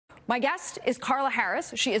My guest is Carla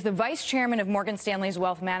Harris. She is the vice chairman of Morgan Stanley's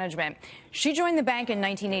Wealth Management. She joined the bank in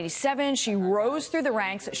 1987. She rose through the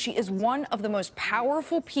ranks. She is one of the most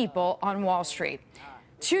powerful people on Wall Street.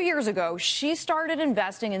 2 years ago, she started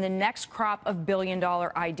investing in the next crop of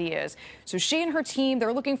billion-dollar ideas. So she and her team,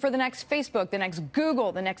 they're looking for the next Facebook, the next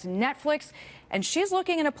Google, the next Netflix, and she's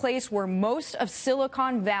looking in a place where most of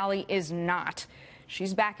Silicon Valley is not.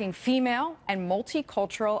 She's backing female and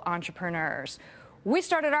multicultural entrepreneurs. We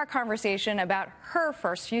started our conversation about her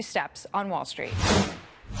first few steps on Wall Street.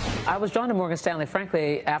 I was drawn to Morgan Stanley,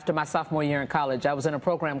 frankly, after my sophomore year in college. I was in a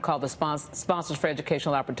program called the Sponsors for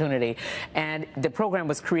Educational Opportunity, and the program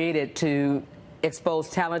was created to expose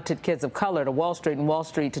talented kids of color to Wall Street and Wall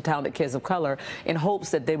Street to talented kids of color in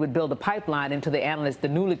hopes that they would build a pipeline into the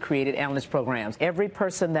newly created analyst programs. Every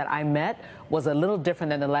person that I met was a little different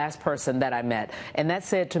than the last person that I met. And that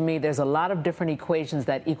said to me, there's a lot of different equations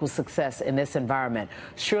that equal success in this environment.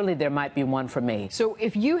 Surely there might be one for me. So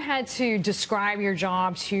if you had to describe your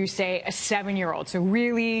job to, say, a 7-year-old, so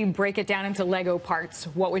really break it down into Lego parts,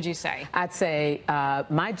 what would you say? I'd say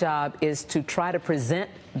my job is to try to present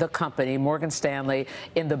the company, Morgan Stanley,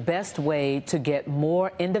 in the best way to get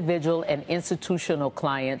more individual and institutional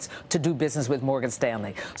clients to do business with Morgan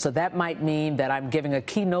Stanley. So that might mean that I'm giving a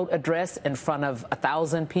keynote address in front of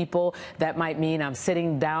 1,000 people. That might mean I'm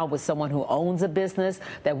sitting down with someone who owns a business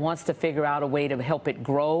that wants to figure out a way to help it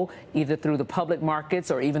grow, either through the public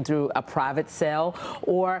markets or even through a private sale.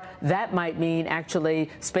 Or that might mean actually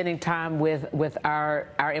spending time with our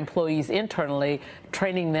employees internally,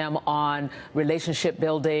 training them on relationship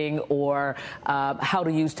building or how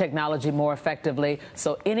to use technology more effectively.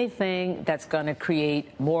 So anything that's going to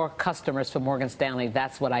create more customers for Morgan Stanley,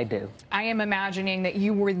 that's what I do. I am imagining that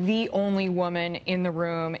you were the only woman in the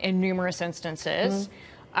room in numerous instances,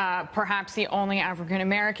 perhaps the only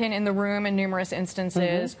African-American in the room in numerous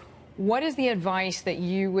instances. What is the advice that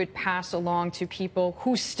you would pass along to people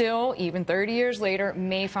who still, even 30 years later,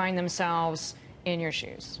 may find themselves in your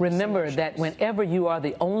shoes? Remember that whenever you are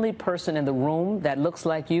the only person in the room that looks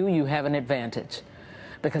like you have an advantage.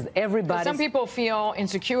 Because everybody. Some people feel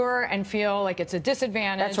insecure and feel like it's a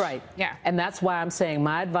disadvantage. That's right. Yeah. And that's why I'm saying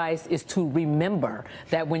my advice is to remember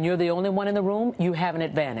that when you're the only one in the room, you have an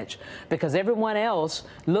advantage. Because everyone else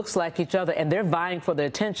looks like each other and they're vying for the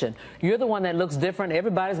attention. You're the one that looks different.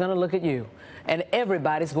 Everybody's going to look at you. And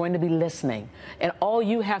everybody's going to be listening. And all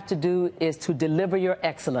you have to do is to deliver your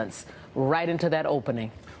excellence right into that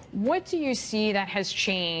opening. What do you see that has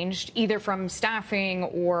changed, either from staffing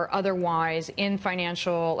or otherwise, in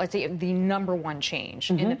financial, let's say, the number one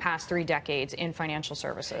change in the past 3 decades in financial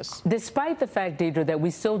services? Despite the fact, Deidre, that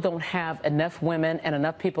we still don't have enough women and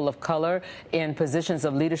enough people of color in positions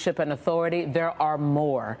of leadership and authority, there are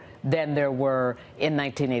more than there were in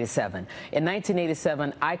 1987. In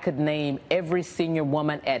 1987, I could name every senior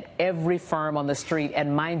woman at every firm on the street,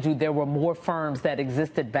 and mind you, there were more firms that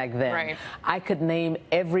existed back then. Right. I could name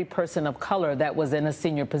every person of color that was in a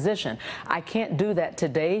senior position. I can't do that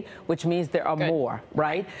today, which means there are more,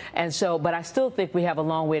 right? And so, but I still think we have a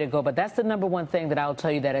long way to go, but that's the number one thing that I'll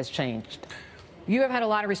tell you that has changed. You have had a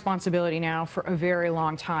lot of responsibility now for a very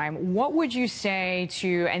long time. What would you say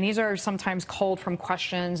to, and these are sometimes culled from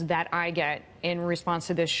questions that I get in response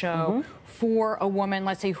to this show, for a woman,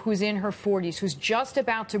 let's say, who's in her 40s, who's just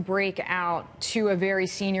about to break out to a very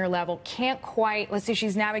senior level, can't quite, let's say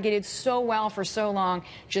she's navigated so well for so long,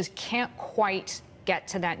 just can't quite get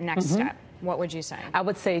to that next step? What would you say? I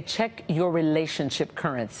would say check your relationship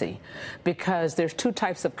currency, because there's 2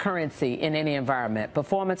 types of currency in any environment: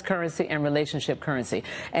 performance currency and relationship currency.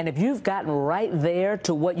 And if you've gotten right there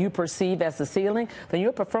to what you perceive as the ceiling, then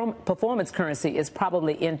your performance currency is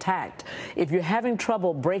probably intact. If you're having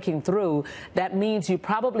trouble breaking through, that means you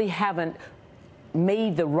probably haven't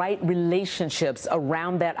made the right relationships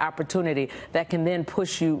around that opportunity that can then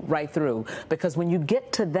push you right through. Because when you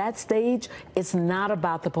get to that stage, it's not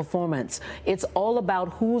about the performance. It's all about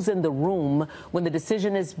who's in the room when the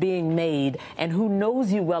decision is being made and who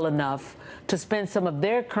knows you well enough to spend some of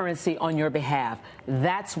their currency on your behalf.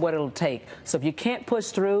 That's what it'll take. So if you can't push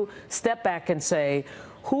through, step back and say,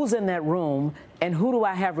 who's in that room and who do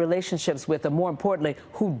I have relationships with? And more importantly,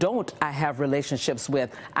 who don't I have relationships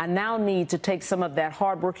with? I now need to take some of that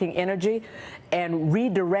hardworking energy and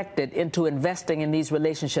redirect it into investing in these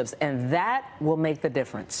relationships. And that will make the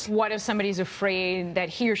difference. What if somebody's afraid that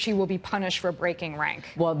he or she will be punished for breaking rank?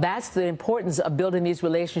 Well, that's the importance of building these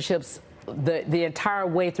relationships the entire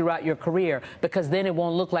way throughout your career, because then it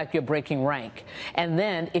won't look like you're breaking rank. And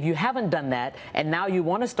then if you haven't done that and now you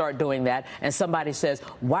want to start doing that and somebody says,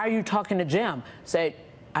 why are you talking to Jim? Say,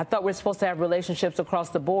 I thought we're supposed to have relationships across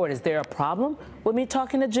the board. Is there a problem? with me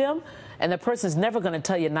talking to Jim? And the person's never going to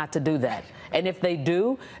tell you not to do that. And if they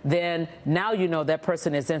do, then now you know that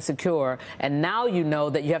person is insecure, and now you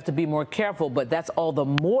know that you have to be more careful, but that's all the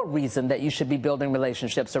more reason that you should be building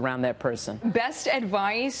relationships around that person. Best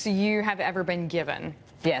advice you have ever been given?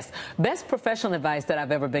 Yes. Best professional advice that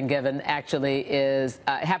I've ever been given actually is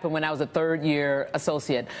happened when I was a third-year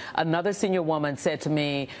associate. Another senior woman said to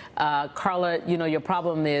me, Carla, you know, your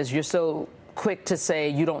problem is you're so quick to say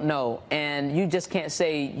you don't know, and you just can't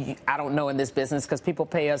say I don't know in this business because people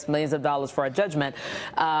pay us millions of dollars for our judgment.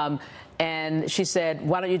 And she said,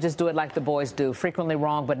 why don't you just do it like the boys do, frequently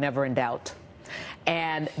wrong but never in doubt.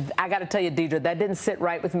 And I got to tell you, Deidre, that didn't sit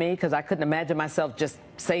right with me because I couldn't imagine myself just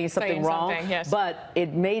saying something wrong. Yes. But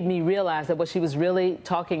it made me realize that what she was really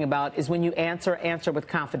talking about is when you answer with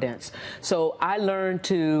confidence. So I learned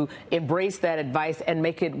to embrace that advice and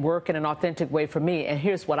make it work in an authentic way for me. And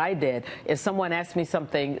here's what I did. If someone asked me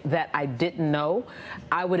something that I didn't know,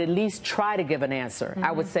 I would at least try to give an answer.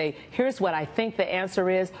 I would say, here's what I think the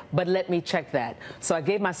answer is, but let me check that. So I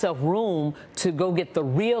gave myself room to go get the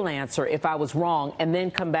real answer if I was wrong, and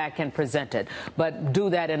then come back and present it. But do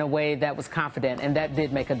that in a way that was confident, and that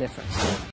did make a difference.